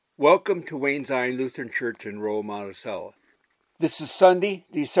Welcome to Wayne Zion Lutheran Church in Royal Monticello. This is Sunday,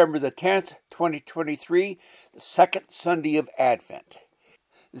 December the 10th, 2023, the second Sunday of Advent.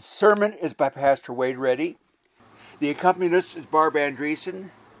 The sermon is by Pastor Wade Reddy. The accompanist is Barb Andreessen.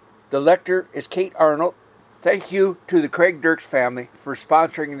 The lector is Kate Arnold. Thank you to the Craig Dirks family for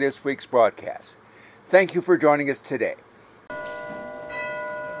sponsoring this week's broadcast. Thank you for joining us today.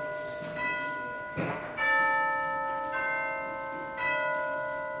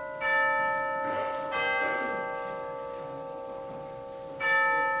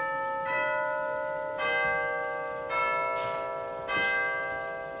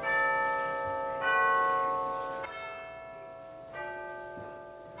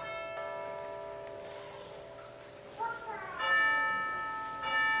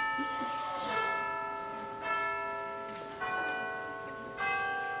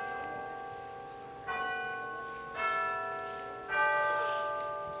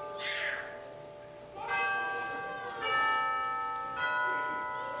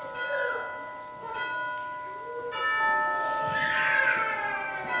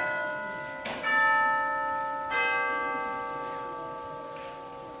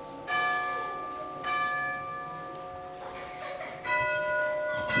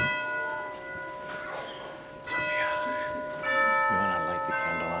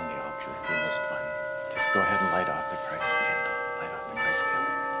 Go ahead and light off the Christ candle. Light off the Christ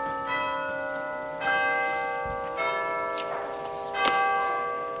candle.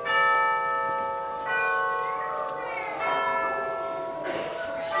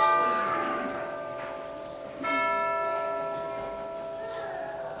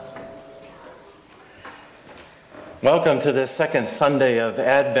 Welcome to this second Sunday of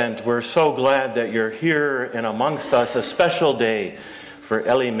Advent. We're so glad that you're here and amongst us, a special day for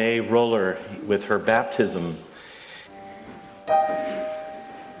Ellie Mae Roller with her baptism.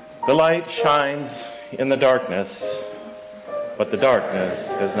 The light shines in the darkness, but the darkness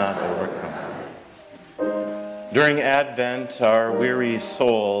has not overcome. During Advent, our weary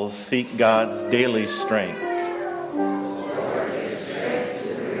souls seek God's daily strength.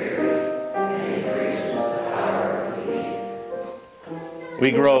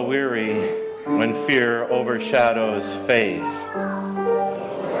 We grow weary when fear overshadows faith.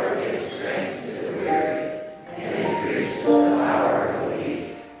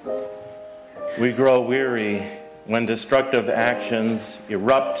 We grow weary when destructive actions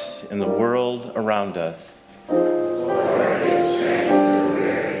erupt in the world around us.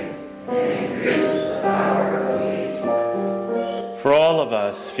 For all of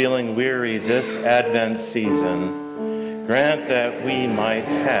us feeling weary this Advent season, grant that we might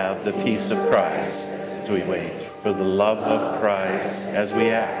have the peace of Christ as we wait for the love of Christ as we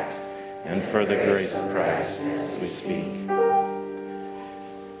act, and for the grace of Christ as we speak.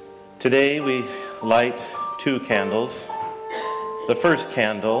 Today we light two candles. The first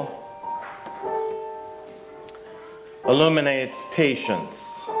candle illuminates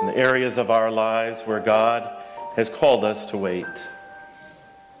patience in the areas of our lives where God has called us to wait.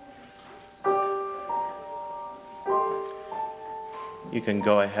 You can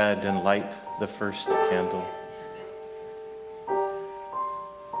go ahead and light the first candle.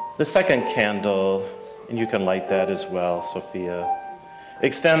 The second candle, and you can light that as well, Sophia,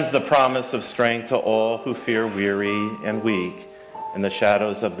 extends the promise of strength to all who feel weary and weak in the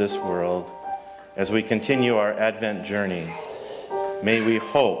shadows of this world. As we continue our Advent journey, may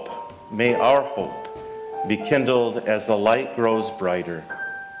our hope be kindled as the light grows brighter.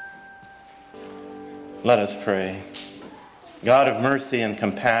 Let us pray. God of mercy and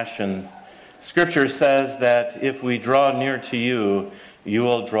compassion, Scripture says that if we draw near to you, you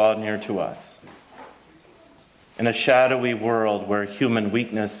will draw near to us. In a shadowy world where human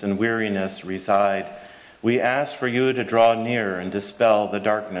weakness and weariness reside, we ask for you to draw near and dispel the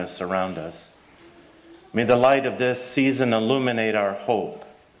darkness around us. May the light of this season illuminate our hope,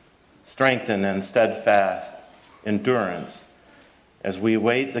 strengthen and steadfast endurance as we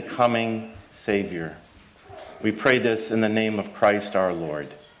wait the coming Savior. We pray this in the name of Christ our Lord.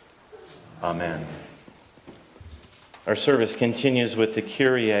 Amen. Our service continues with the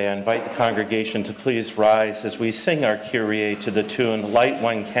Kyrie. I invite the congregation to please rise as we sing our Kyrie to the tune, Light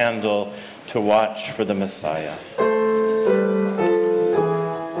One Candle to Watch for the Messiah.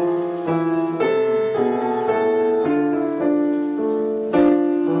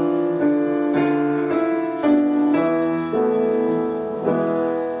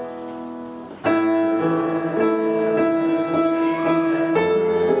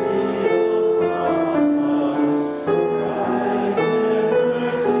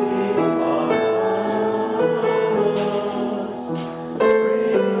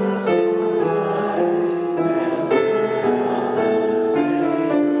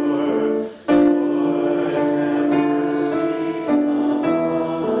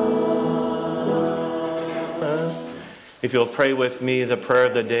 if you'll pray with me the prayer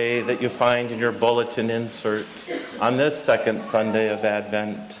of the day that you find in your bulletin insert on this second Sunday of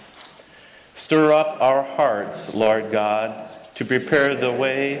Advent. Stir up our hearts, Lord God, to prepare the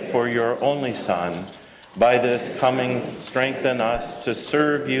way for your only Son. By this coming, strengthen us to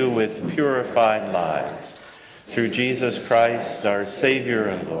serve you with purified lives. Through Jesus Christ, our Savior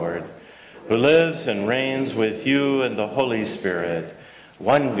and Lord, who lives and reigns with you and the Holy Spirit,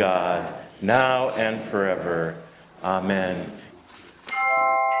 one God, now and forever. Amen.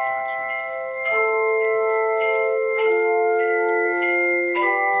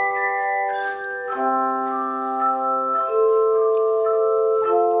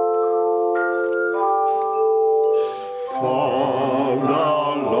 Come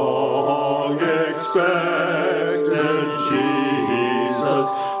thou long-expected Jesus,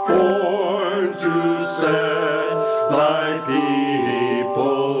 born to set thy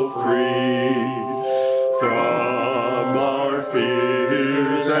people free from our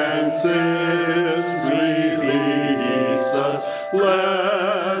fears and sins. Release us,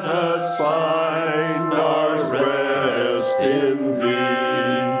 let us find our rest in thee.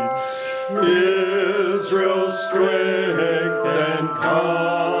 Israel's strength and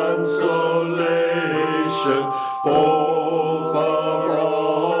consolation, hope of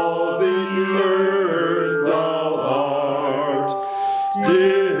all the earth thou art,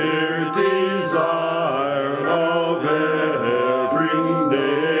 dear desire of every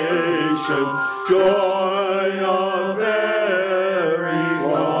nation, joy of every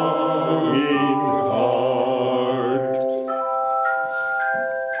longing heart.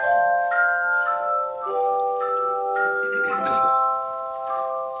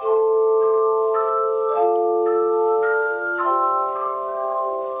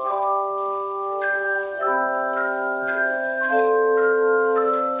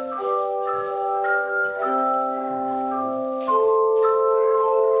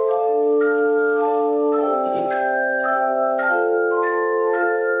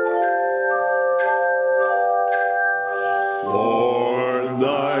 Lord,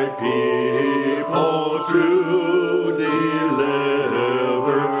 thy people to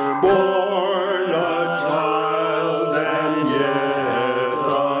deliver, born a child and yet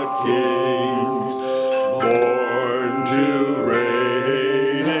a king, born to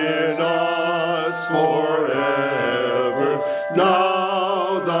reign in us forever.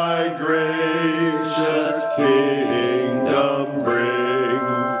 Now thy gracious kingdom bring,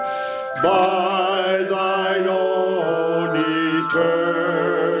 by thine own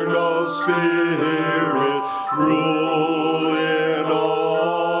eternal Spirit, rule in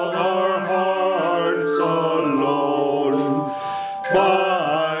all our hearts alone.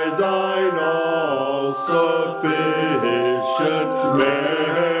 By thine all-sufficient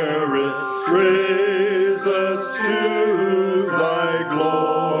merit, raise us to thy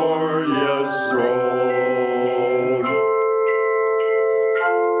glorious throne.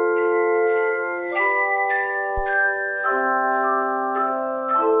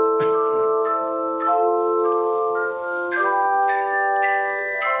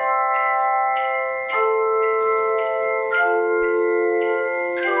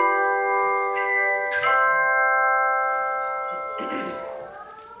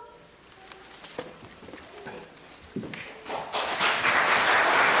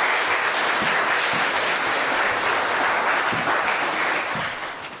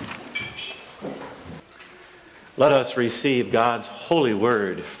 Let us receive God's holy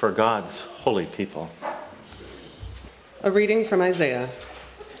word for God's holy people. A reading from Isaiah.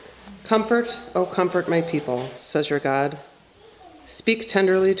 Comfort, O comfort my people, says your God. Speak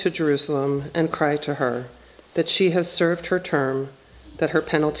tenderly to Jerusalem and cry to her that she has served her term, that her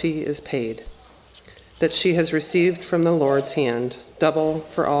penalty is paid, that she has received from the Lord's hand double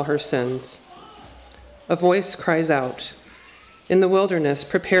for all her sins. A voice cries out, in the wilderness,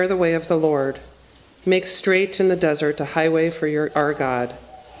 prepare the way of the Lord. Make straight in the desert a highway for our God.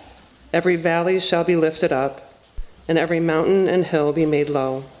 Every valley shall be lifted up, and every mountain and hill be made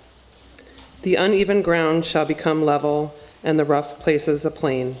low. The uneven ground shall become level, and the rough places a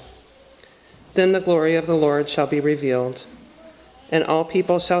plain. Then the glory of the Lord shall be revealed, and all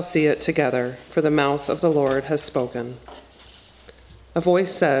people shall see it together, for the mouth of the Lord has spoken. A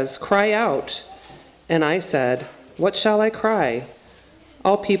voice says, cry out. And I said, what shall I cry?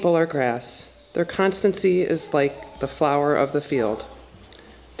 All people are grass. Their constancy is like the flower of the field.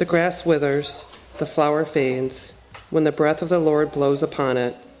 The grass withers, the flower fades. When the breath of the Lord blows upon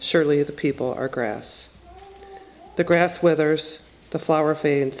it, surely the people are grass. The grass withers, the flower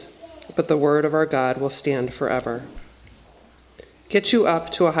fades, but the word of our God will stand forever. Get you up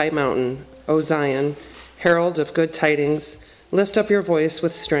to a high mountain, O Zion, Herald of good tidings, lift up your voice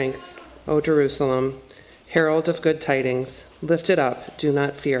with strength, O Jerusalem. Herald of good tidings, lift it up, do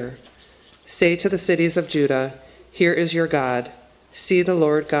not fear. Say to the cities of Judah, here is your God. See, the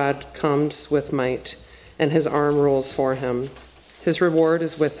Lord God comes with might, and his arm rules for him. His reward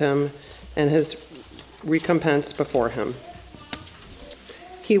is with him, and his recompense before him.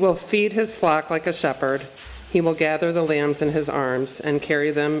 He will feed his flock like a shepherd. He will gather the lambs in his arms and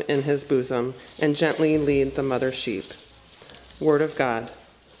carry them in his bosom, and gently lead the mother sheep. Word of God,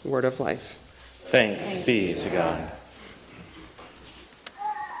 word of life. Thanks be to God.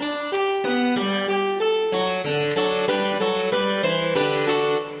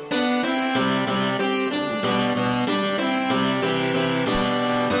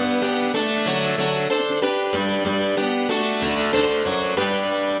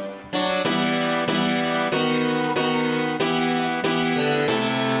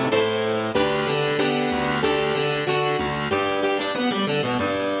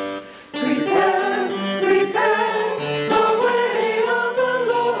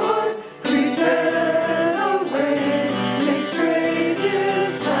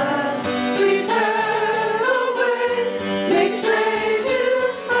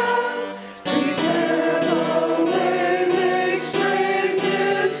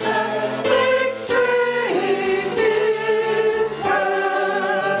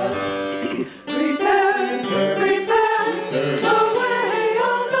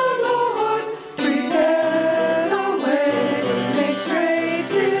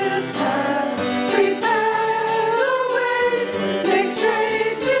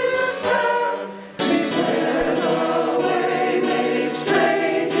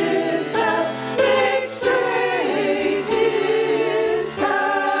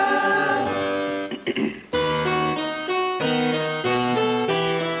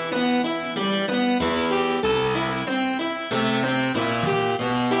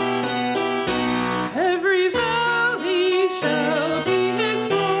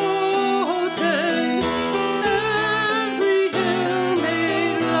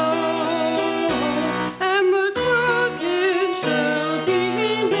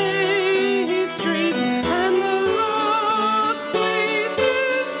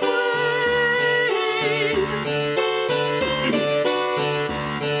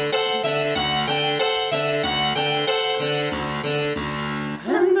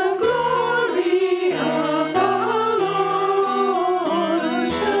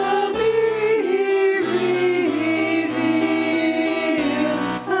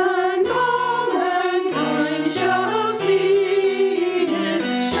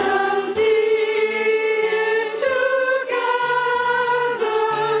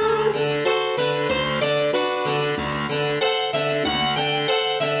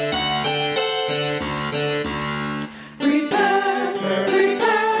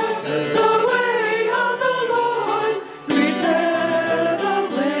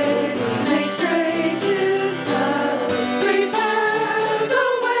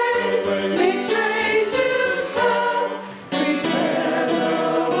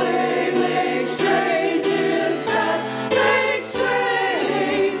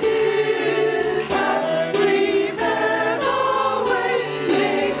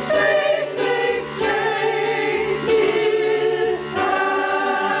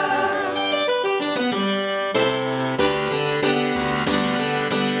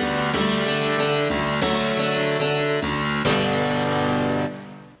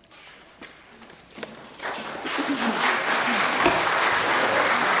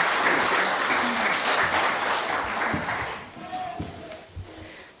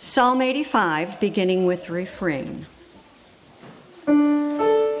 Psalm 85, beginning with refrain.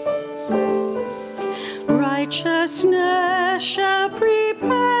 Righteousness shall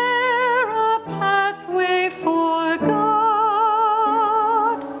prepare a pathway for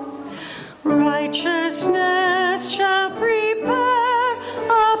God. Righteousness shall prepare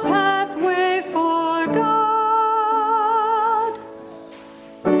a pathway for God.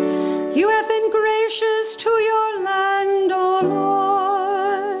 You have been gracious to your land, O Lord.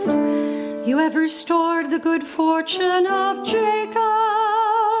 You have restored the good fortune of Jacob.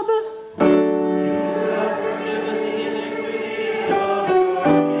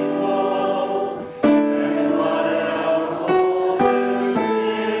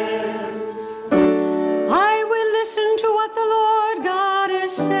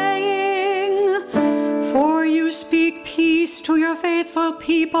 To your faithful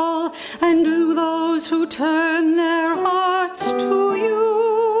people and to those who turn their hearts to you.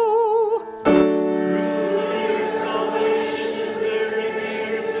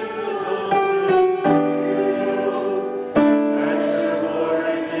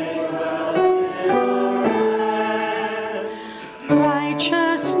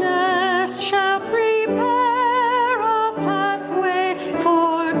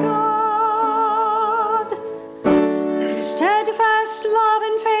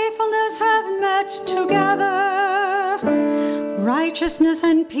 righteousness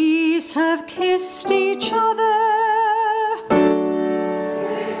and peace have kissed each other.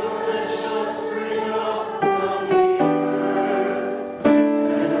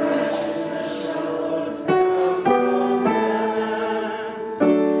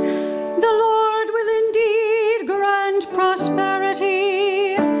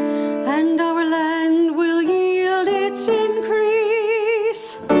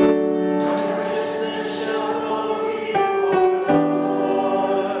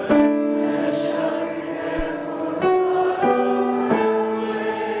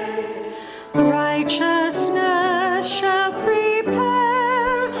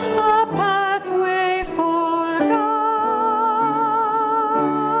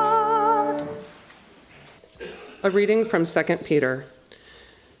 A reading from 2 Peter.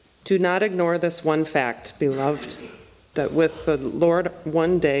 Do not ignore this one fact, beloved, that with the Lord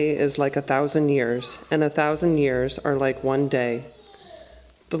 1 day is like 1,000 years, and 1,000 years are like 1 day.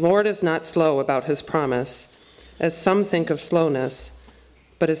 The Lord is not slow about his promise, as some think of slowness,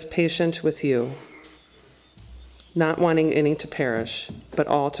 but is patient with you, not wanting any to perish, but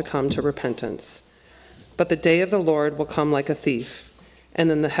all to come to repentance. But the day of the Lord will come like a thief, and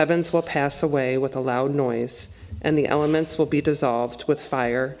then the heavens will pass away with a loud noise, and the elements will be dissolved with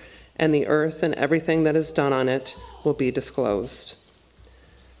fire, and the earth and everything that is done on it will be disclosed.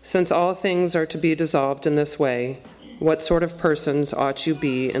 Since all things are to be dissolved in this way, what sort of persons ought you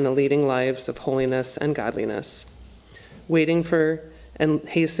be in the leading lives of holiness and godliness, waiting for and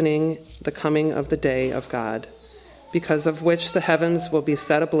hastening the coming of the day of God, because of which the heavens will be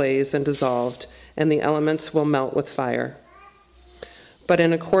set ablaze and dissolved, and the elements will melt with fire? But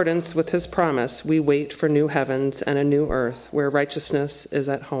in accordance with his promise, we wait for new heavens and a new earth where righteousness is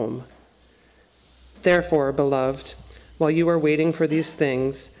at home. Therefore, beloved, while you are waiting for these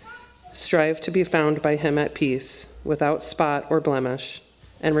things, strive to be found by him at peace, without spot or blemish,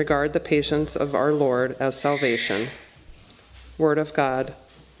 and regard the patience of our Lord as salvation. Word of God,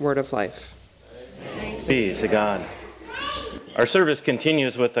 word of life. Thanks be to God. Our service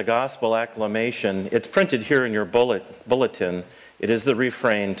continues with the gospel acclamation. It's printed here in your bulletin. It is the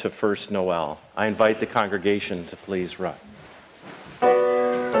refrain to First Noel. I invite the congregation to please rise.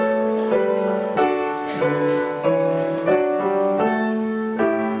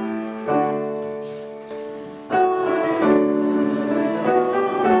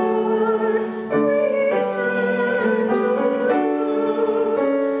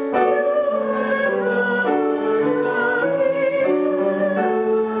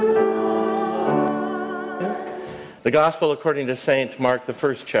 The Gospel according to St. Mark, the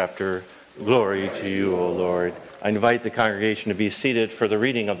first chapter. Glory to you, O Lord. I invite the congregation to be seated for the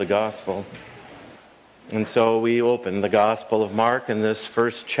reading of the Gospel. And so we open the Gospel of Mark in this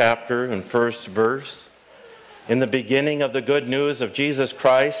first chapter and first verse. In the beginning of the good news of Jesus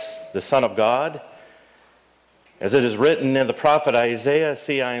Christ, the Son of God, as it is written in the prophet Isaiah,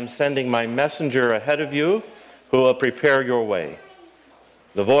 see, I am sending my messenger ahead of you who will prepare your way.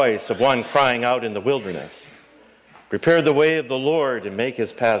 The voice of one crying out in the wilderness, prepare the way of the Lord and make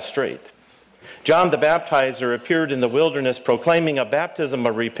his path straight. John the Baptizer appeared in the wilderness proclaiming a baptism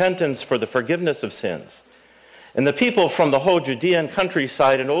of repentance for the forgiveness of sins. And the people from the whole Judean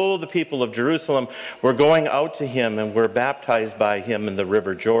countryside and all the people of Jerusalem were going out to him and were baptized by him in the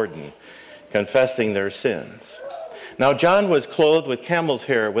river Jordan, confessing their sins. Now John was clothed with camel's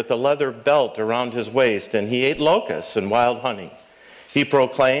hair with a leather belt around his waist, and he ate locusts and wild honey. He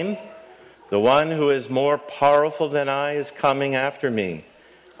proclaimed, the one who is more powerful than I is coming after me.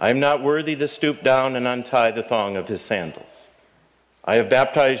 I am not worthy to stoop down and untie the thong of his sandals. I have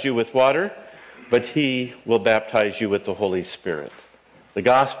baptized you with water, but he will baptize you with the Holy Spirit. The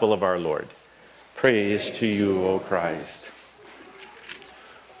gospel of our Lord. Praise to you, O Christ.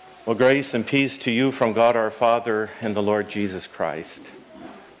 Well, grace and peace to you from God our Father and the Lord Jesus Christ.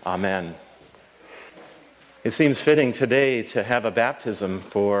 Amen. It seems fitting today to have a baptism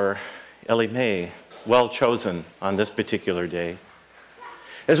for Ellie Mae, well chosen on this particular day.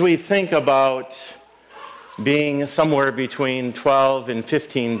 As we think about being somewhere between 12 and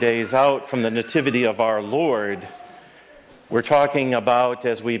 15 days out from the nativity of our Lord, we're talking about,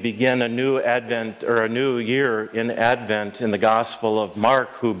 as we begin a new Advent, or a new year in Advent in the Gospel of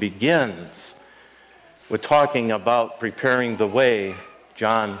Mark, who begins with talking about preparing the way,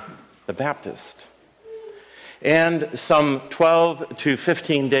 John the Baptist. And some 12 to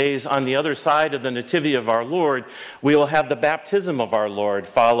 15 days on the other side of the nativity of our Lord, we will have the baptism of our Lord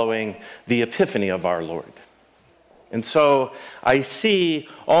following the epiphany of our Lord. And so I see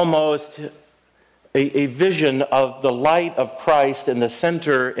almost a vision of the light of Christ in the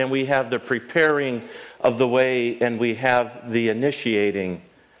center, and we have the preparing of the way, and we have the initiating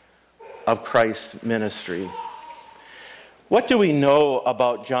of Christ's ministry. What do we know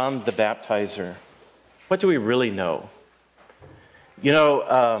about John the Baptizer? What do we really know? You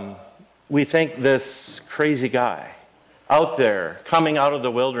know, we think this crazy guy out there, coming out of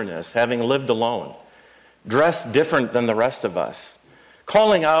the wilderness, having lived alone, dressed different than the rest of us,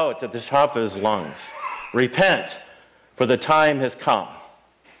 calling out at the top of his lungs, "Repent, for the time has come."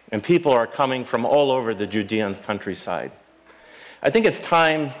 And people are coming from all over the Judean countryside. I think it's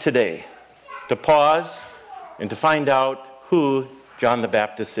time today to pause and to find out who John the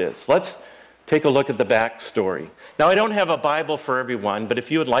Baptist is. Let's take a look at the backstory. Now, I don't have a Bible for everyone, but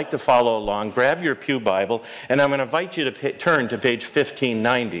if you would like to follow along, grab your pew Bible, and I'm going to invite you to turn to page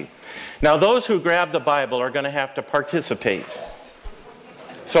 1590. Now, those who grab the Bible are going to have to participate.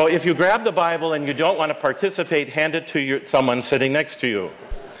 So if you grab the Bible and you don't want to participate, hand it to someone sitting next to you.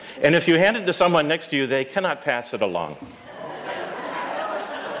 And if you hand it to someone next to you, they cannot pass it along.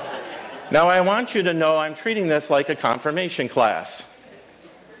 Now, I want you to know I'm treating this like a confirmation class.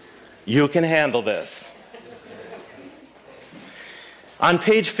 You can handle this. On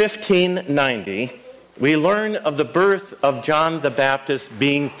page 1590, we learn of the birth of John the Baptist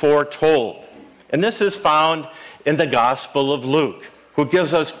being foretold. And this is found in the Gospel of Luke, who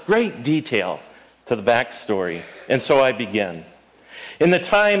gives us great detail to the backstory. And so I begin. In the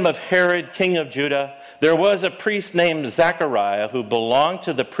time of Herod, king of Judah, there was a priest named Zechariah who belonged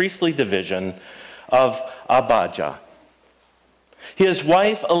to the priestly division of Abijah. His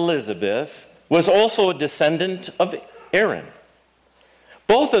wife Elizabeth was also a descendant of Aaron.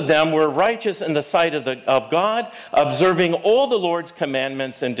 Both of them were righteous in the sight of God, observing all the Lord's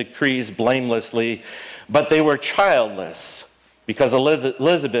commandments and decrees blamelessly, but they were childless because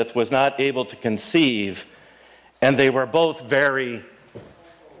Elizabeth was not able to conceive, and they were both very...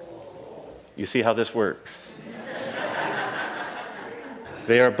 You see how this works?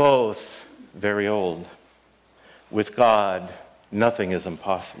 They are both very old. With God, nothing is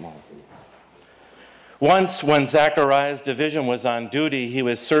impossible. Once, when Zechariah's division was on duty, he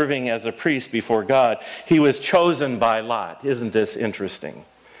was serving as a priest before God. He was chosen by Lot. Isn't this interesting?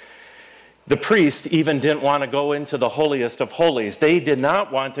 The priest even didn't want to go into the holiest of holies. They did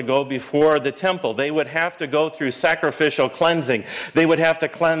not want to go before the temple. They would have to go through sacrificial cleansing. They would have to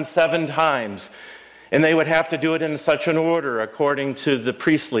cleanse 7 times. And they would have to do it in such an order according to the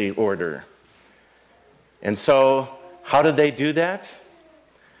priestly order. And so, how did they do that?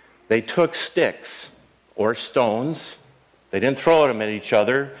 They took sticks or stones. They didn't throw them at each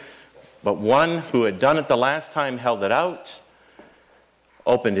other, but one who had done it the last time held it out,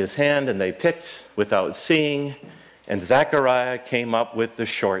 opened his hand, and they picked without seeing, and Zechariah came up with the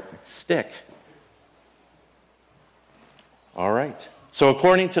short stick. All right. So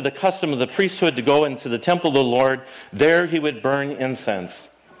according to the custom of the priesthood to go into the temple of the Lord, there he would burn incense.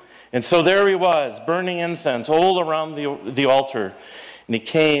 And so there he was, burning incense all around the altar. And he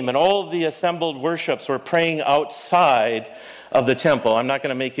came, and all the assembled worships were praying outside of the temple. I'm not going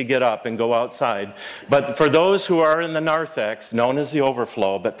to make you get up and go outside. But for those who are in the narthex, known as the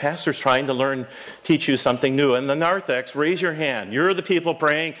overflow, but pastor's trying to teach you something new. In the narthex, raise your hand. You're the people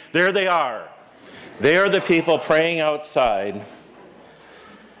praying. There they are. They are the people praying outside.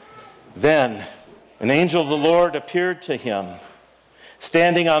 Then an angel of the Lord appeared to him,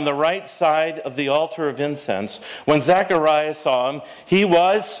 standing on the right side of the altar of incense. When Zechariah saw him, he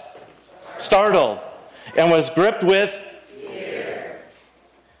was startled and was gripped with fear.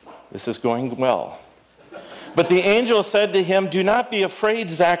 This is going well. But the angel said to him, "Do not be afraid,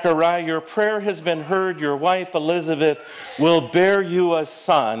 Zechariah. Your prayer has been heard. Your wife Elizabeth will bear you a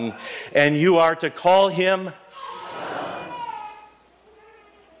son, and you are to call him John.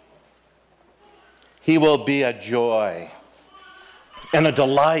 He will be a joy and a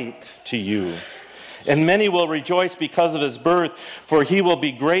delight to you. And many will rejoice because of his birth, for he will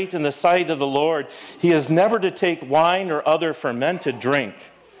be great in the sight of the Lord. He is never to take wine or other fermented drink.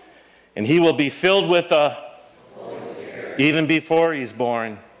 And he will be filled with the Holy Spirit even before he's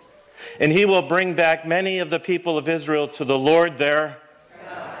born. And he will bring back many of the people of Israel to the Lord their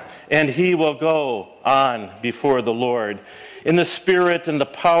God. And he will go on before the Lord in the spirit and the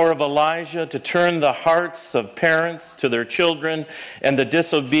power of Elijah, to turn the hearts of parents to their children and the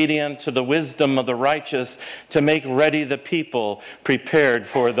disobedient to the wisdom of the righteous, to make ready the people prepared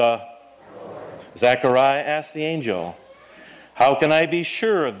for the Lord." Zechariah asked the angel, "How can I be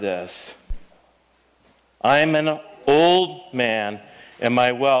sure of this? I'm an old man, and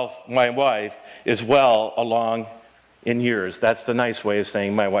my wife is well along in years." That's the nice way of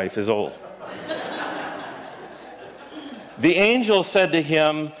saying my wife is old. The angel said to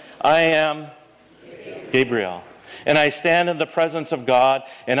him, "I am Gabriel. And I stand in the presence of God,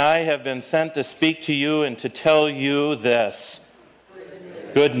 and I have been sent to speak to you and to tell you this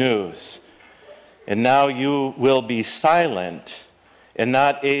good news. And now you will be silent and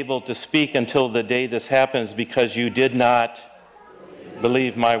not able to speak until the day this happens, because you did not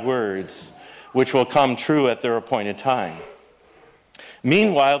believe my words, which will come true at their appointed time.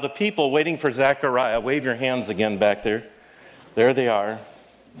 Meanwhile, the people waiting for Zechariah, wave your hands again back there. There they are.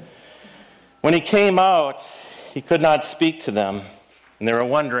 When he came out, he could not speak to them, and they were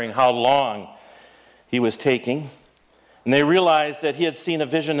wondering how long he was taking. And they realized that he had seen a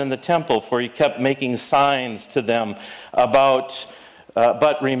vision in the temple, for he kept making signs to them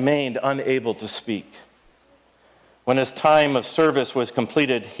but remained unable to speak. When his time of service was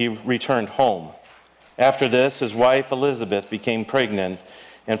completed, he returned home. After this, his wife Elizabeth became pregnant,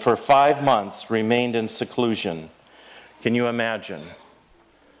 and for 5 months remained in seclusion. Can you imagine?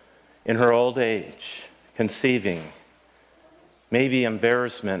 In her old age, conceiving, maybe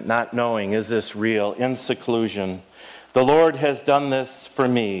embarrassment, not knowing, is this real, in seclusion. The Lord has done this for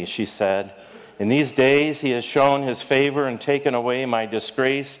me, she said. In these days he has shown his favor and taken away my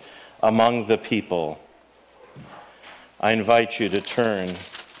disgrace among the people. I invite you to turn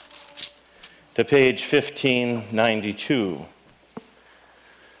to page 1592.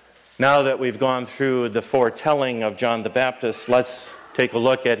 Now that we've gone through the foretelling of John the Baptist, let's take a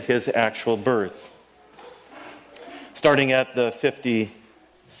look at his actual birth. Starting at the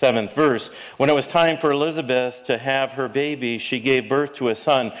 57th verse. When it was time for Elizabeth to have her baby, she gave birth to a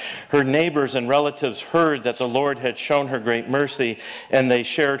son. Her neighbors and relatives heard that the Lord had shown her great mercy, and they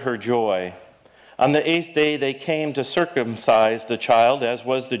shared her joy. On the 8th day they came to circumcise the child, as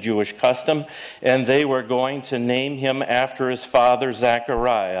was the Jewish custom, and they were going to name him after his father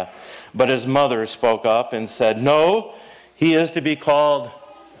Zechariah. But his mother spoke up and said, "No, he is to be called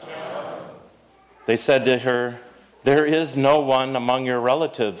John." They said to her, "There is no one among your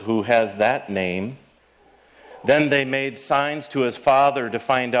relatives who has that name." Then they made signs to his father to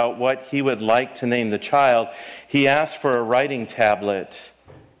find out what he would like to name the child. He asked for a writing tablet,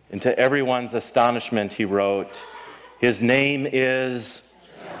 and to everyone's astonishment he wrote, "His name is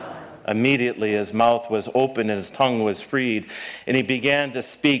John." Immediately his mouth was opened and his tongue was freed, and he began to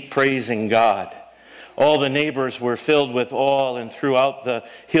speak, praising God. All the neighbors were filled with awe, and throughout the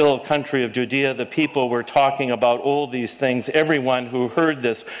hill country of Judea, the people were talking about all these things. Everyone who heard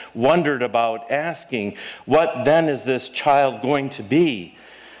this wondered about, asking, "What then is this child going to be?"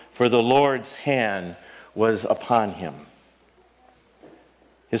 For the Lord's hand was upon him.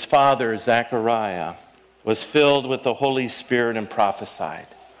 His father, Zechariah, was filled with the Holy Spirit and prophesied.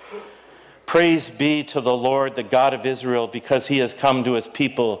 Praise be to the Lord, the God of Israel, because he has come to his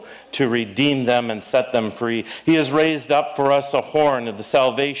people to redeem them and set them free. He has raised up for us a horn of the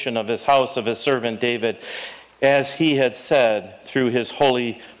salvation of his house, of his servant David, as he had said through his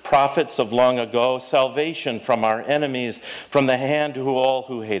holy prophets of long ago, salvation from our enemies, from the hand of all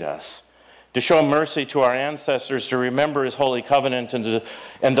who hate us, to show mercy to our ancestors, to remember his holy covenant and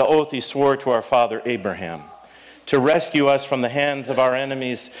the oath he swore to our father Abraham, to rescue us from the hands of our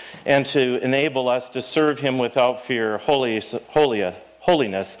enemies and to enable us to serve him without fear, holiness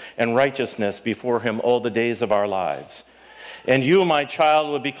and righteousness before him all the days of our lives. And you, my child,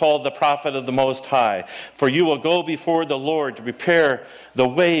 will be called the prophet of the Most High, for you will go before the Lord to prepare the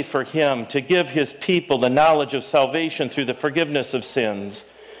way for him, to give his people the knowledge of salvation through the forgiveness of sins,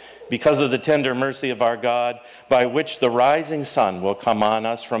 because of the tender mercy of our God, by which the rising sun will come on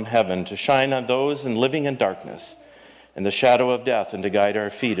us from heaven, to shine on those living in darkness and the shadow of death, and to guide our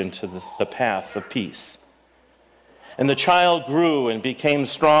feet into the path of peace. And the child grew and became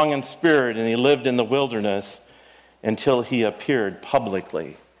strong in spirit, and he lived in the wilderness until he appeared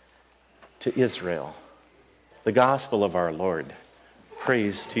publicly to Israel. The gospel of our Lord.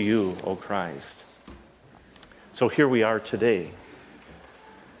 Praise to you, O Christ. So here we are today.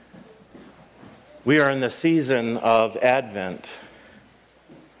 We are in the season of Advent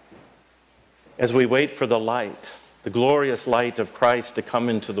as we wait for the light, the glorious light of Christ to come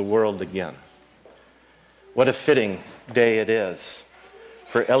into the world again. What a fitting day it is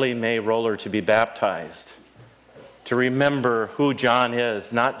for Ellie Mae Roller to be baptized, to remember who John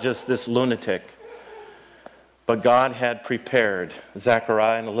is, not just this lunatic, but God had prepared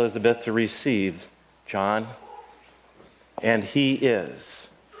Zechariah and Elizabeth to receive John, and he is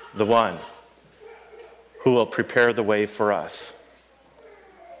the one who will prepare the way for us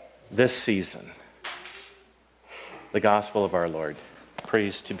this season. The gospel of our Lord.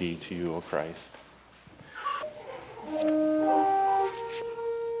 Praise to be to you, O Christ.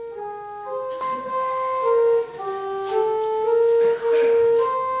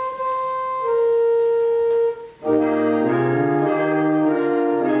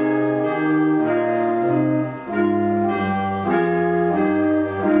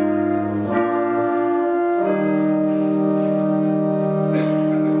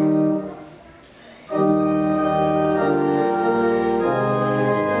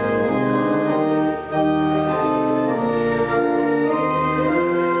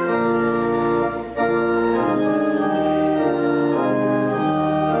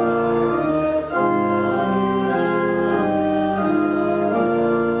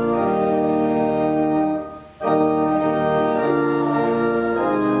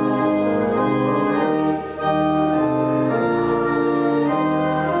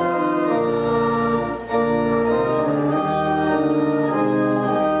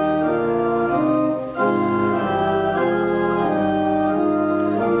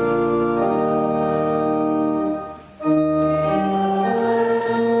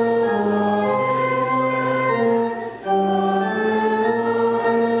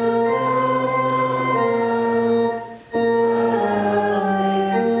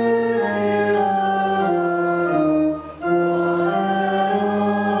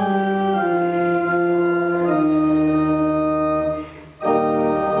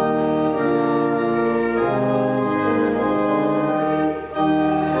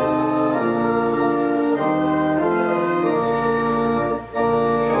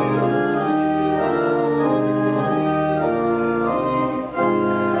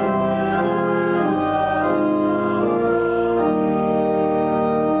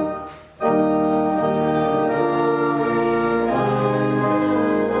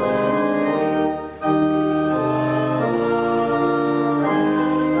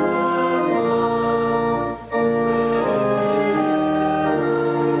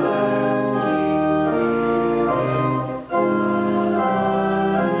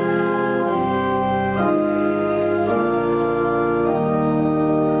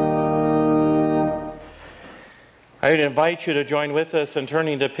 I invite you to join with us in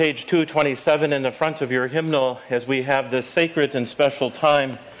turning to page 227 in the front of your hymnal as we have this sacred and special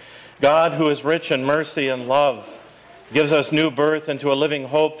time. God, who is rich in mercy and love, gives us new birth into a living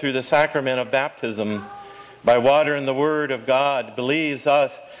hope through the sacrament of baptism. By water and the word of God,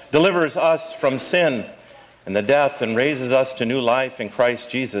 delivers us from sin and the death and raises us to new life in Christ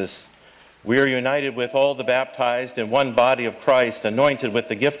Jesus. We are united with all the baptized in one body of Christ, anointed with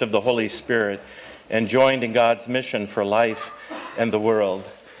the gift of the Holy Spirit, and joined in God's mission for life and the world.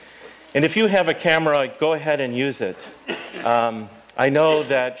 And if you have a camera, go ahead and use it. I know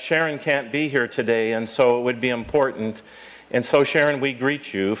that Sharon can't be here today, and so it would be important. And so, Sharon, we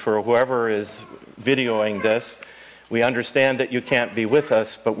greet you for whoever is videoing this. We understand that you can't be with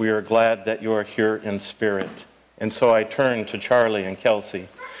us, but we are glad that you are here in spirit. And so I turn to Charlie and Kelsey.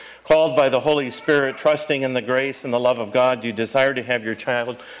 Called by the Holy Spirit, trusting in the grace and the love of God, you desire to have your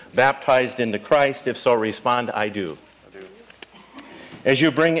child baptized into Christ. If so, respond, I do. As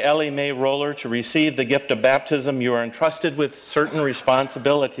you bring Ellie Mae Roller to receive the gift of baptism, you are entrusted with certain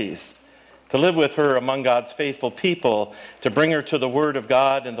responsibilities. To live with her among God's faithful people, to bring her to the Word of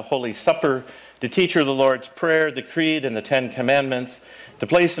God and the Holy Supper, to teach her the Lord's Prayer, the Creed, and the Ten Commandments, to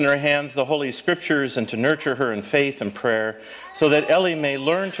place in her hands the Holy Scriptures, and to nurture her in faith and prayer, so that Ellie may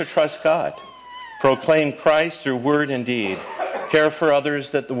learn to trust God, proclaim Christ through word and deed, care for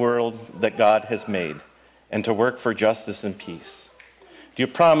others that the world that God has made, and to work for justice and peace. Do you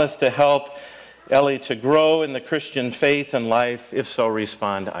promise to help Ellie to grow in the Christian faith and life? If so,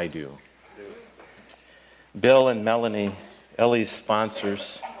 respond, I do. Bill and Melanie, Ellie's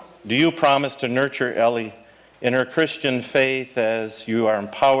sponsors, do you promise to nurture Ellie in her Christian faith as you are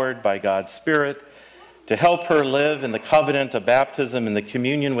empowered by God's Spirit to help her live in the covenant of baptism and the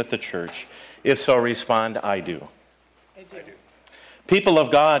communion with the church? If so, respond, I do. I do. People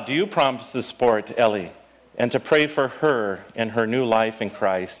of God, do you promise to support Ellie and to pray for her in her new life in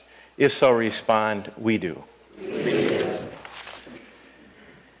Christ? If so, respond, we do.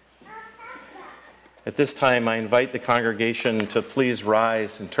 At this time, I invite the congregation to please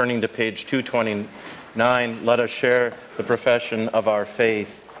rise, and turning to page 229, let us share the profession of our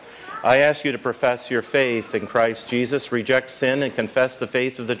faith. I ask you to profess your faith in Christ Jesus, reject sin, and confess the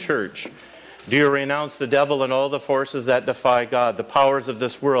faith of the church. Do you renounce the devil and all the forces that defy God, the powers of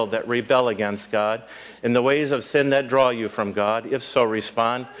this world that rebel against God, and the ways of sin that draw you from God? If so,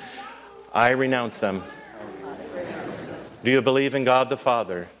 respond, I renounce them. Do you believe in God the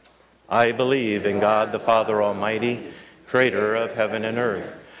Father? I believe in God the Father Almighty, creator of heaven and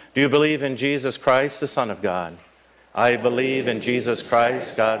earth. Do you believe in Jesus Christ, the Son of God? I believe in Jesus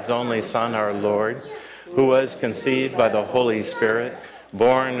Christ, God's only Son, our Lord, who was conceived by the Holy Spirit,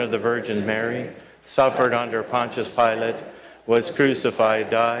 born of the Virgin Mary, suffered under Pontius Pilate, was crucified,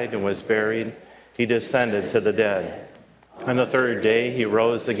 died, and was buried. He descended to the dead. On the third day he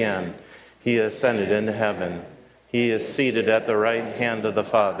rose again. He ascended into heaven. He is seated at the right hand of the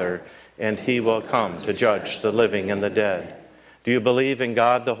Father, and he will come to judge the living and the dead. Do you believe in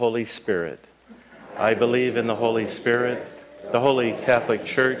God the Holy Spirit? I believe in the Holy Spirit, the Holy Catholic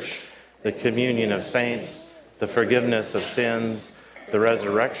Church, the communion of saints, the forgiveness of sins, the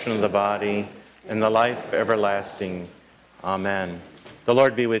resurrection of the body, and the life everlasting. Amen. The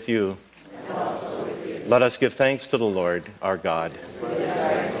Lord be with you. And also with you. Let us give thanks to the Lord, our God.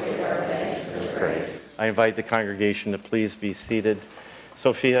 I invite the congregation to please be seated.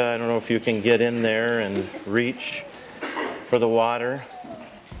 Sophia, I don't know if you can get in there and reach for the water.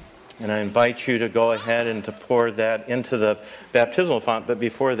 And I invite you to go ahead and to pour that into the baptismal font. But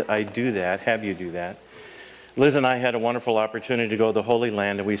before I do that, have you do that, Liz and I had a wonderful opportunity to go to the Holy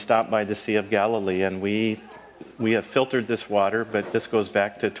Land, and we stopped by the Sea of Galilee, and we have filtered this water, but this goes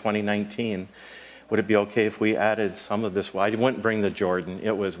back to 2019. Would it be okay if we added some of this water? I wouldn't bring the Jordan.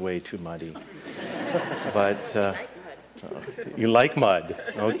 It was way too muddy. But you like mud.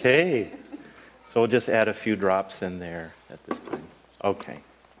 Okay. So we'll just add a few drops in there at this time. Okay.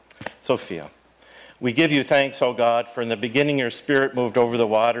 Sophia, we give you thanks, O God, for in the beginning your Spirit moved over the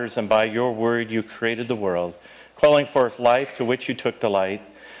waters, and by your word you created the world, calling forth life to which you took delight.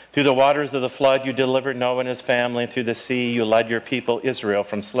 Through the waters of the flood you delivered Noah and his family, and through the sea you led your people Israel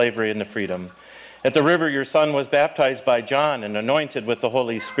from slavery into freedom. At the river your son was baptized by John and anointed with the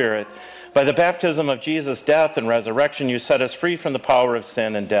Holy Spirit. By the baptism of Jesus' death and resurrection, you set us free from the power of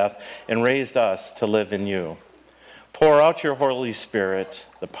sin and death and raised us to live in you. Pour out your Holy Spirit,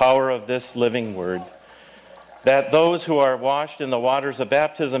 the power of this living word, that those who are washed in the waters of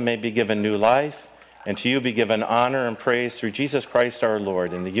baptism may be given new life, and to you be given honor and praise through Jesus Christ our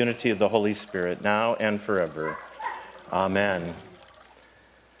Lord, in the unity of the Holy Spirit, now and forever. Amen.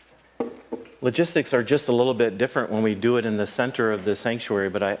 Logistics are just a little bit different when we do it in the center of the sanctuary,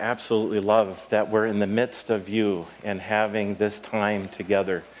 but I absolutely love that we're in the midst of you and having this time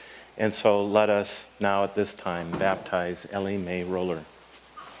together. And so let us now at this time baptize Ellie Mae Roller.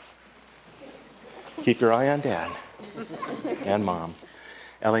 Keep your eye on Dad and Mom.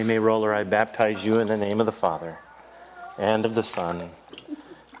 Ellie Mae Roller, I baptize you in the name of the Father, and of the Son,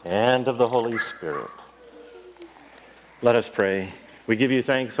 and of the Holy Spirit. Let us pray. We give you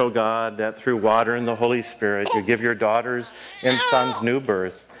thanks, O God, that through water and the Holy Spirit, you give your daughters and sons new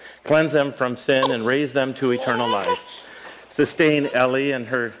birth, cleanse them from sin, and raise them to eternal life. Sustain Ellie and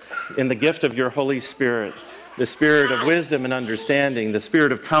her in the gift of your Holy Spirit, the spirit of wisdom and understanding, the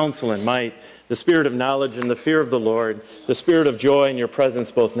spirit of counsel and might, the spirit of knowledge and the fear of the Lord, the spirit of joy in your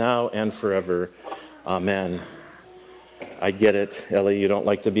presence both now and forever. Amen. I get it, Ellie, you don't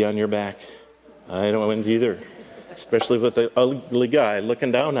like to be on your back. I don't either, especially with the ugly guy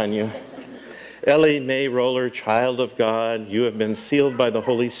looking down on you. Ellie Mae Roller, child of God, you have been sealed by the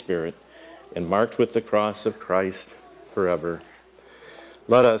Holy Spirit and marked with the cross of Christ forever.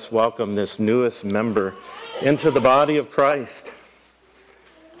 Let us welcome this newest member into the body of Christ.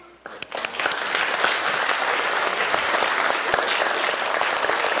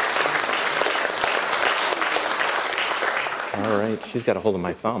 All right, she's got a hold of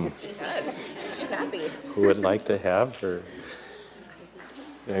my thumb. She does. She's happy. Who would like to have her?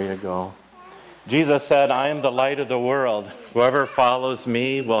 There you go. Jesus said, I am the light of the world. Whoever follows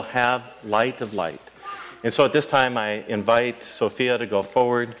me will have light of light. And so at this time, I invite Sophia to go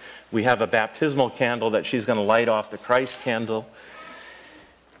forward. We have a baptismal candle that she's going to light off the Christ candle.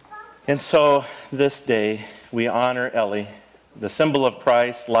 And so this day, we honor Ellie, the symbol of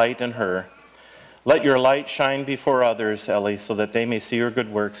Christ, light in her. Let your light shine before others, Ellie, so that they may see your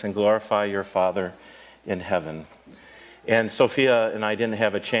good works and glorify your Father in heaven. And Sophia and I didn't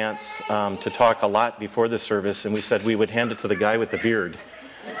have a chance to talk a lot before the service, and we said we would hand it to the guy with the beard,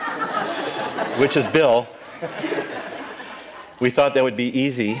 which is Bill. We thought that would be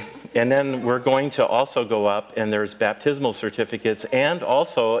easy. And then we're going to also go up, and there's baptismal certificates and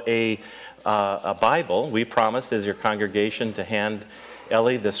also a Bible. We promised as your congregation to hand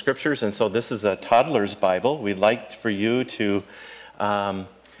Ellie the scriptures, and so this is a toddler's Bible. We'd like for you to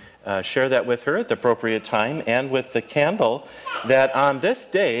share that with her at the appropriate time, and with the candle that on this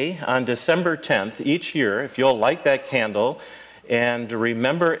day, on December 10th, each year, if you'll light that candle and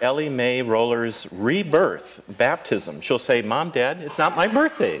remember Ellie Mae Roller's rebirth, baptism. She'll say, Mom, Dad, it's not my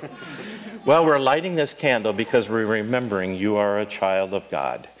birthday. Well, we're lighting this candle because we're remembering you are a child of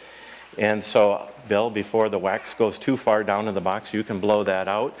God. And so, Bill, before the wax goes too far down in the box, you can blow that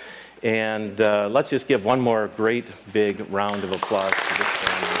out. And let's just give one more great big round of applause to this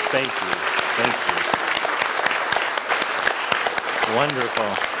family. Thank you. Thank you.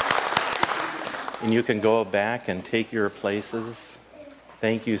 Wonderful. And you can go back and take your places.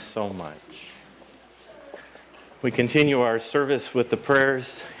 Thank you so much. We continue our service with the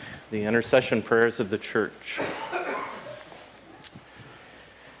prayers, the intercession prayers of the church.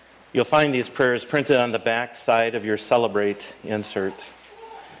 You'll find these prayers printed on the back side of your Celebrate insert.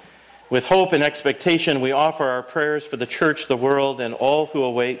 With hope and expectation, we offer our prayers for the church, the world, and all who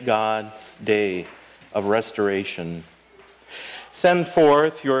await God's day of restoration. Send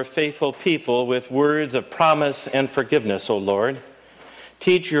forth your faithful people with words of promise and forgiveness, O Lord.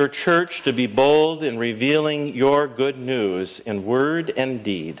 Teach your church to be bold in revealing your good news in word and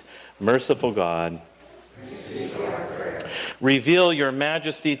deed. Merciful God, reveal your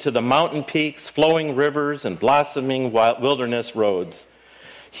majesty to the mountain peaks, flowing rivers, and blossoming wilderness roads.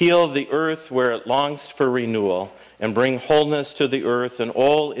 Heal the earth where it longs for renewal, and bring wholeness to the earth and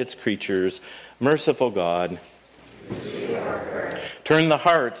all its creatures. Merciful God, turn the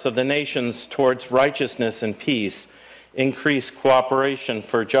hearts of the nations towards righteousness and peace. Increase cooperation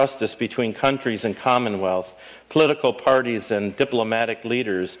for justice between countries and commonwealth, political parties and diplomatic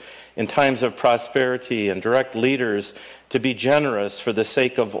leaders in times of prosperity, and direct leaders to be generous for the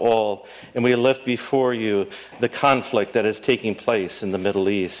sake of all. And we lift before you the conflict that is taking place in the Middle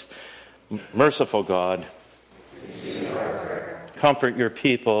East. Merciful God, comfort your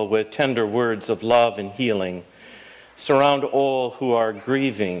people with tender words of love and healing. Surround all who are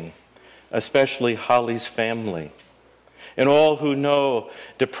grieving, especially Holly's family, and all who know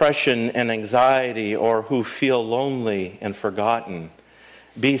depression and anxiety or who feel lonely and forgotten.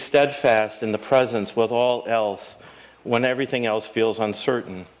 Be steadfast in the presence with all else when everything else feels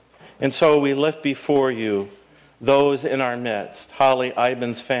uncertain. And so we lift before you those in our midst, Holly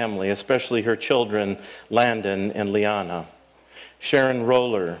Iben's family, especially her children, Landon and Liana, Sharon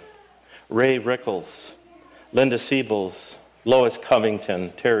Roller, Ray Rickles, Linda Siebels, Lois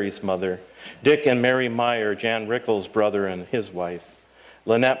Covington, Terry's mother, Dick and Mary Meyer, Jan Rickles' brother and his wife,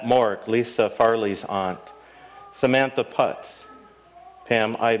 Lynette Mork, Lisa Farley's aunt, Samantha Putz,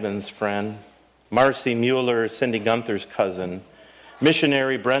 Pam Ivan's friend, Marcy Mueller, Cindy Gunther's cousin,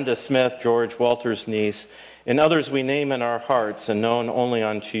 missionary Brenda Smith, George Walter's niece, and others we name in our hearts and known only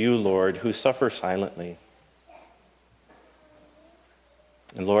unto you, Lord, who suffer silently.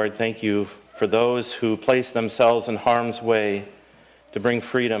 And Lord, thank you for those who place themselves in harm's way to bring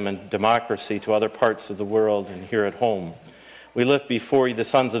freedom and democracy to other parts of the world and here at home. We lift before you the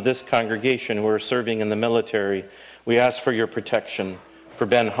sons of this congregation who are serving in the military. We ask for your protection for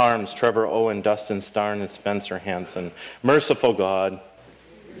Ben Harms, Trevor Owen, Dustin Starn, and Spencer Hansen. Merciful God,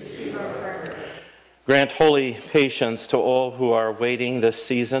 grant holy patience to all who are waiting this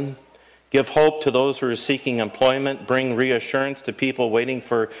season. Give hope to those who are seeking employment. Bring reassurance to people waiting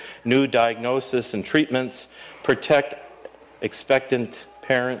for new diagnosis and treatments. Protect expectant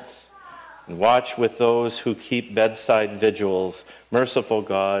parents. And watch with those who keep bedside vigils. Merciful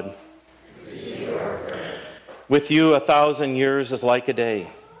God, with you 1,000 years is like a day.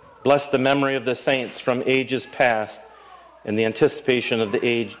 Bless the memory of the saints from ages past and the anticipation of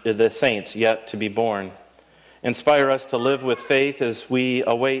the saints yet to be born. Inspire us to live with faith as we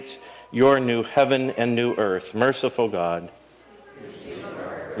await your new heaven and new earth. Merciful God,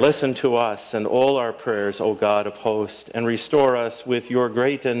 listen to us and all our prayers, O God of hosts, and restore us with your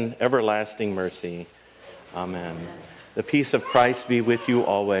great and everlasting mercy. Amen. The peace of Christ be with you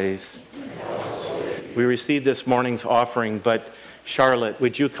always. We received this morning's offering, but Charlotte,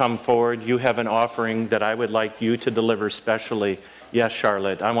 would you come forward? You have an offering that I would like you to deliver specially. Yes,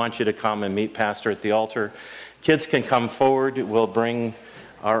 Charlotte, I want you to come and meet Pastor at the altar. Kids can come forward. We'll bring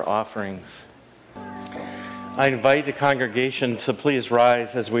our offerings. I invite the congregation to please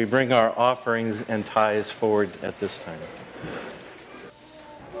rise as we bring our offerings and tithes forward at this time.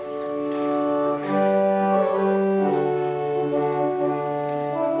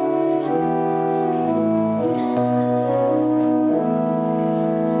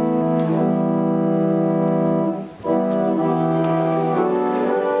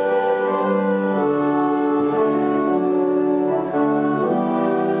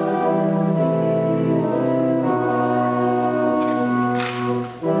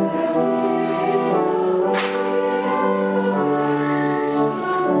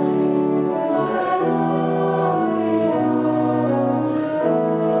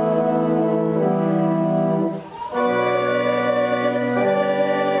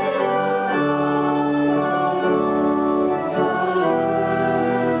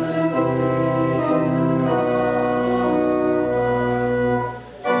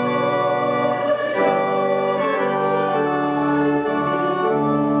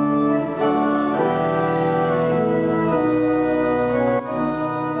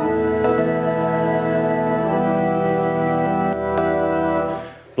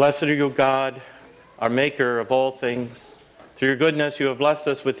 Blessed are you, God, our maker of all things. Through your goodness, you have blessed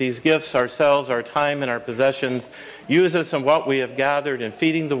us with these gifts, ourselves, our time, and our possessions. Use us in what we have gathered in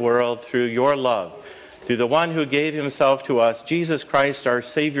feeding the world through your love, through the one who gave himself to us, Jesus Christ, our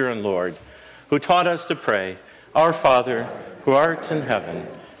Savior and Lord, who taught us to pray, Our Father, who art in heaven,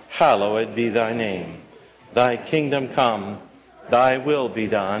 hallowed be thy name. Thy kingdom come, thy will be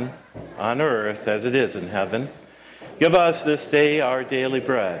done, on earth as it is in heaven. Give us this day our daily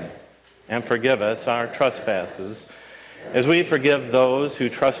bread, and forgive us our trespasses, as we forgive those who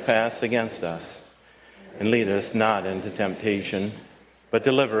trespass against us. And lead us not into temptation, but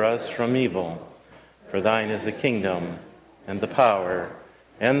deliver us from evil. For thine is the kingdom, and the power,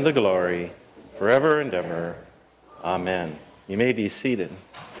 and the glory, forever and ever. Amen. You may be seated.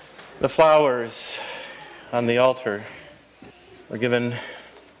 The flowers on the altar were given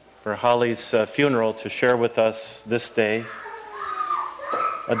for Holly's funeral to share with us this day.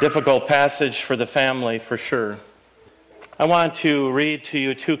 A difficult passage for the family, for sure. I want to read to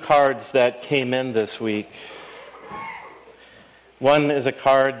you 2 cards that came in this week. One is a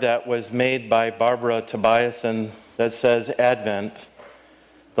card that was made by Barbara Tobiasen that says, Advent.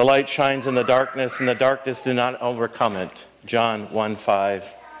 The light shines in the darkness, and the darkness do not overcome it. John 1:5.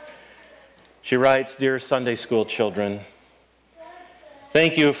 She writes, Dear Sunday school children,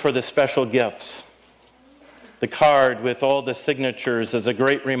 thank you for the special gifts. The card with all the signatures is a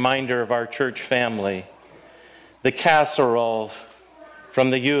great reminder of our church family. The casserole from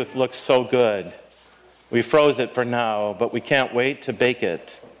the youth looks so good. We froze it for now, but we can't wait to bake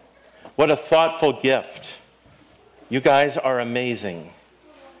it. What a thoughtful gift. You guys are amazing.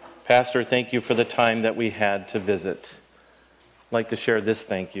 Pastor, thank you for the time that we had to visit. I'd like to share this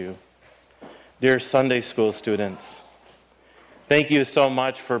thank you. Dear Sunday school students, Thank you so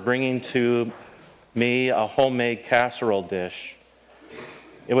much for bringing to me a homemade casserole dish.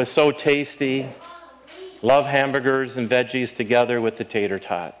 It was so tasty. Love hamburgers and veggies together with the tater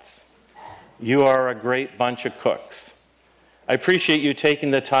tots. You are a great bunch of cooks. I appreciate you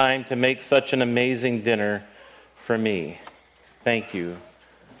taking the time to make such an amazing dinner for me. Thank you,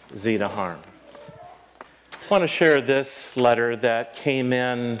 Zita Harm. I want to share this letter that came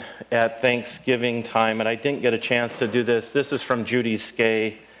in at Thanksgiving time, and I didn't get a chance to do this. This is from Judy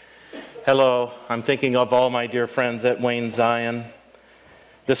Skay. Hello, I'm thinking of all my dear friends at Wayne Zion.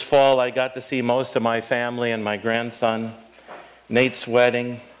 This fall, I got to see most of my family and my grandson, Nate's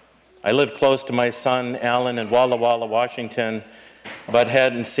wedding. I live close to my son, Alan, in Walla Walla, Washington, but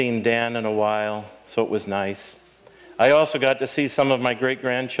hadn't seen Dan in a while, so it was nice. I also got to see some of my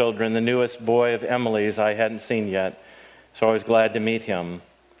great-grandchildren, the newest boy of Emily's I hadn't seen yet, so I was glad to meet him.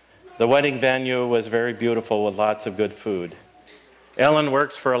 The wedding venue was very beautiful with lots of good food. Ellen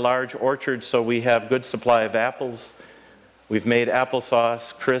works for a large orchard, so we have good supply of apples. We've made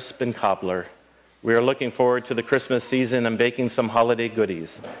applesauce, crisp, and cobbler. We are looking forward to the Christmas season and baking some holiday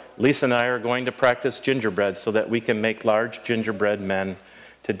goodies. Lisa and I are going to practice gingerbread so that we can make large gingerbread men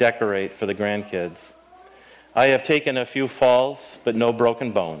to decorate for the grandkids. I have taken a few falls, but no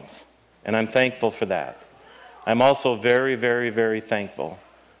broken bones, and I'm thankful for that. I'm also very, very, very thankful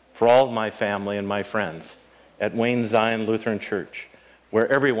for all of my family and my friends at Wayne Zion Lutheran Church, where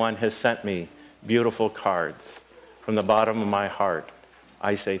everyone has sent me beautiful cards. From the bottom of my heart,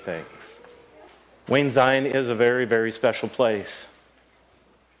 I say thanks. Wayne Zion is a very, very special place.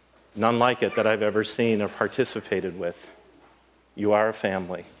 None like it that I've ever seen or participated with. You are a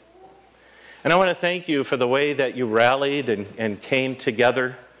family. And I want to thank you for the way that you rallied and came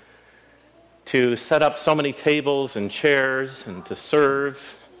together to set up so many tables and chairs and to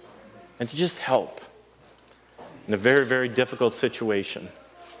serve and to just help in a very, very difficult situation.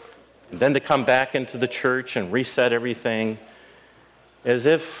 And then to come back into the church and reset everything as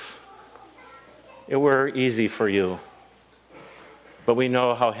if it were easy for you. But we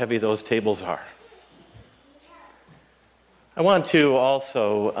know how heavy those tables are. I want to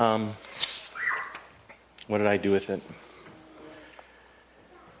also, what did I do with it?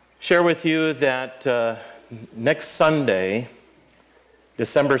 Share with you that next Sunday,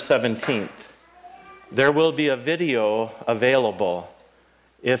 December 17th, there will be a video available.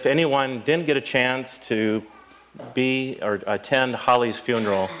 If anyone didn't get a chance to be or attend Holly's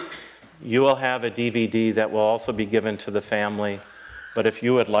funeral, you will have a DVD that will also be given to the family. But if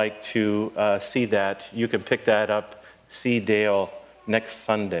you would like to see that, you can pick that up, see Dale next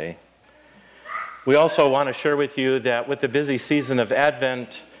Sunday. We also want to share with you that with the busy season of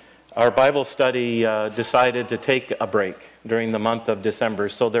Advent, our Bible study decided to take a break during the month of December,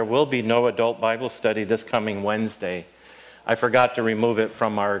 so there will be no adult Bible study this coming Wednesday. I forgot to remove it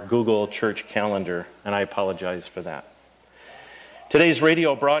from our Google Church calendar, and I apologize for that. Today's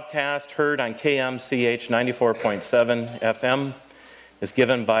radio broadcast, heard on KMCH 94.7 FM, is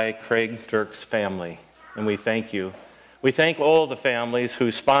given by Craig Dirk's family, and we thank you. We thank all the families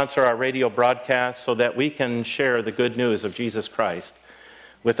who sponsor our radio broadcast so that we can share the good news of Jesus Christ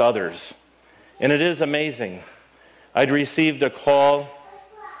with others. And it is amazing. I'd received a call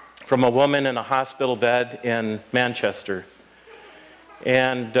from a woman in a hospital bed in Manchester.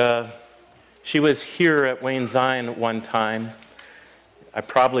 And she was here at Wayne Zion at one time,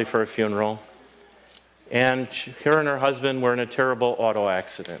 probably for a funeral. And her and her husband were in a terrible auto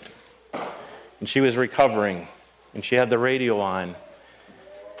accident. And she was recovering. And she had the radio on,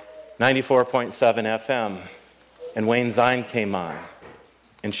 94.7 FM. And Wayne Zion came on.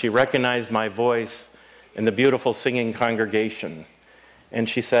 And she recognized my voice in the beautiful singing congregation. And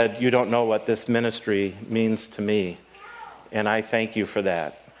she said, "You don't know what this ministry means to me. And I thank you for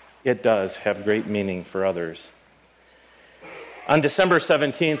that. It does have great meaning for others." On December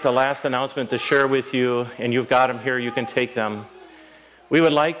 17th, the last announcement to share with you, and you've got them here, you can take them. We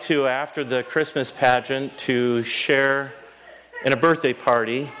would like to, after the Christmas pageant, to share in a birthday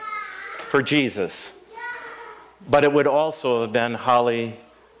party for Jesus. But it would also have been Holly's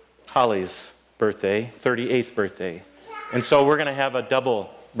birthday, 38th birthday. And so we're going to have a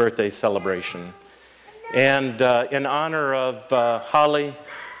double birthday celebration. And in honor of Holly,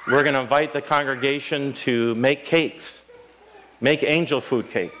 we're going to invite the congregation to make cakes. Make angel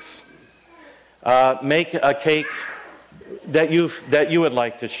food cakes. Make a cake that you would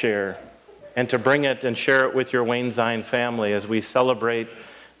like to share, and to bring it and share it with your Wayne Zion family as we celebrate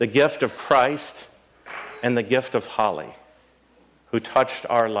the gift of Christ and the gift of Holly, who touched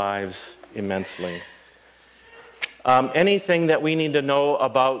our lives immensely. Anything that we need to know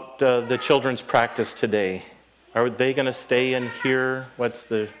about the children's practice today, Are they going to stay in here? What's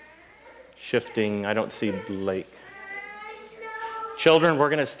the shifting? I don't see Blake. Children, we're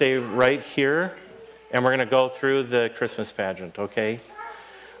going to stay right here, and we're going to go through the Christmas pageant, okay?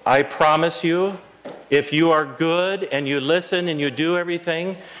 I promise you, if you are good and you listen and you do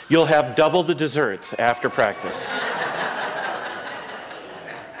everything, you'll have double the desserts after practice.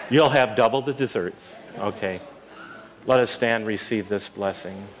 You'll have double the desserts, okay? Let us stand and receive this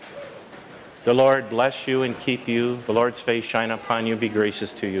blessing. The Lord bless you and keep you. The Lord's face shine upon you, be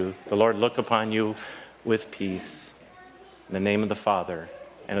gracious to you. The Lord look upon you with peace. In the name of the Father,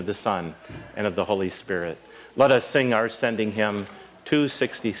 and of the Son, and of the Holy Spirit. Let us sing our sending hymn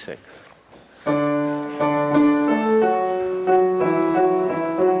 266.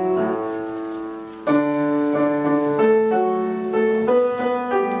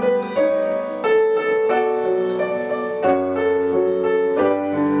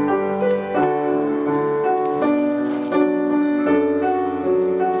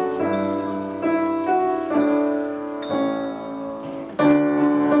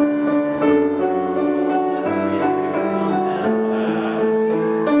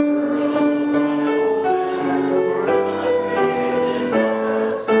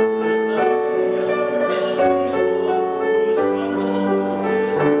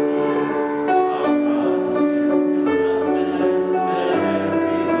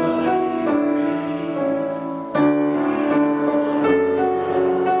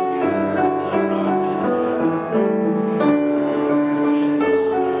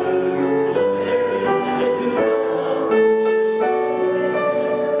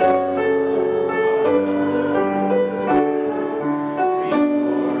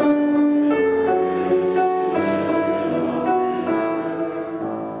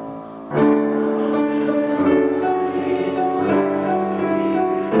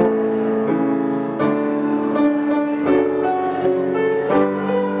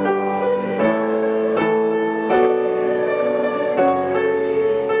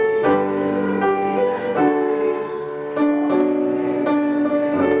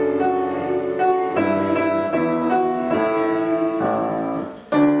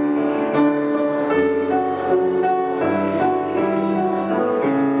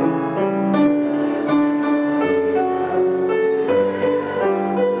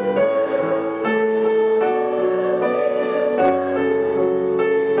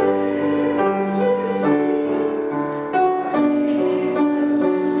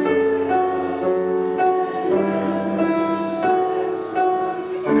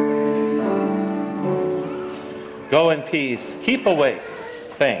 Go in peace. Keep awake.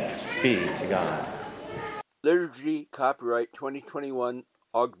 Thanks be to God. Liturgy, copyright 2021,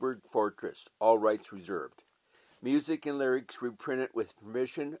 Augsburg Fortress, all rights reserved. Music and lyrics reprinted with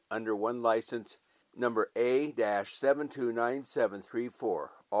permission under one license, number A-729734,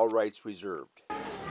 all rights reserved.